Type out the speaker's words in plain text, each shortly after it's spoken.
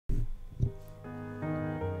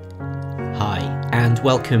and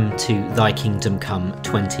welcome to Thy Kingdom Come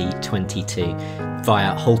 2022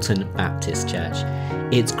 via Halton Baptist Church.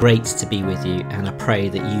 It's great to be with you, and I pray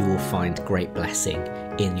that you will find great blessing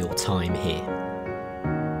in your time here.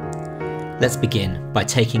 Let's begin by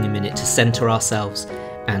taking a minute to centre ourselves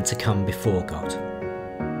and to come before God.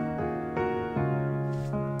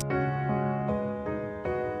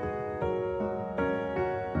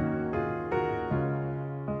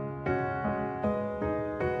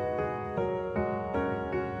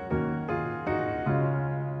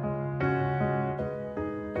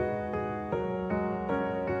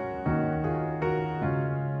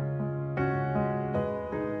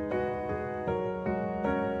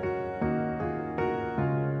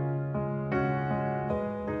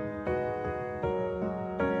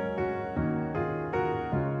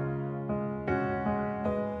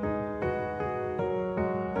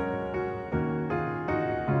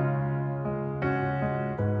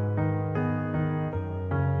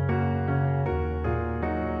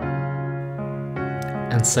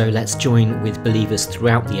 And so let's join with believers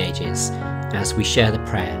throughout the ages as we share the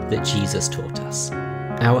prayer that Jesus taught us.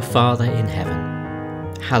 Our Father in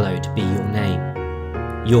heaven, hallowed be your name.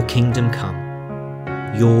 Your kingdom come,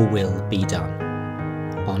 your will be done,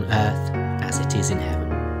 on earth as it is in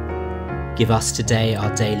heaven. Give us today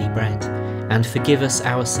our daily bread, and forgive us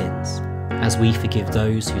our sins, as we forgive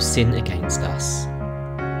those who sin against us.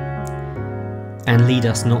 And lead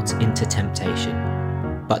us not into temptation,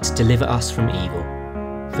 but deliver us from evil.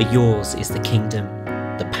 For yours is the kingdom,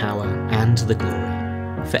 the power, and the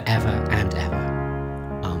glory, forever and ever.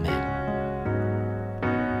 Amen.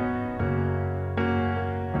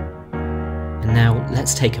 And now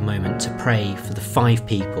let's take a moment to pray for the 5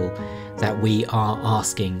 people that we are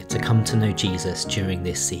asking to come to know Jesus during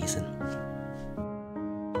this season.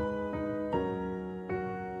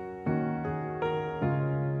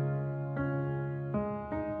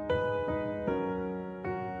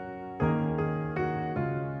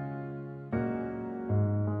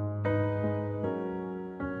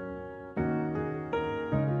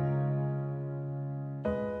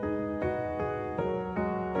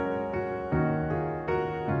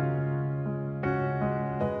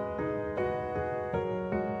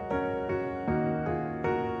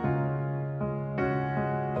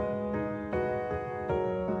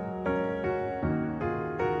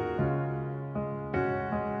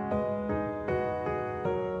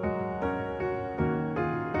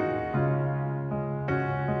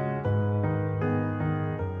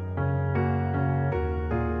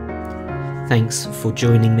 Thanks for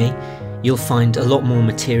joining me. You'll find a lot more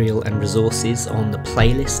material and resources on the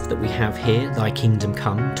playlist that we have here, Thy Kingdom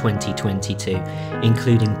Come 2022,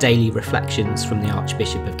 including daily reflections from the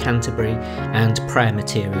Archbishop of Canterbury and prayer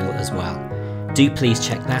material as well. Do please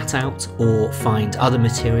check that out, or find other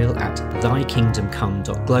material at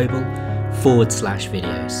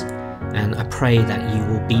thykingdomcome.global/videos. And I pray that you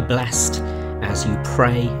will be blessed as you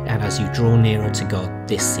pray and as you draw nearer to God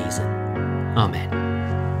this season. Amen.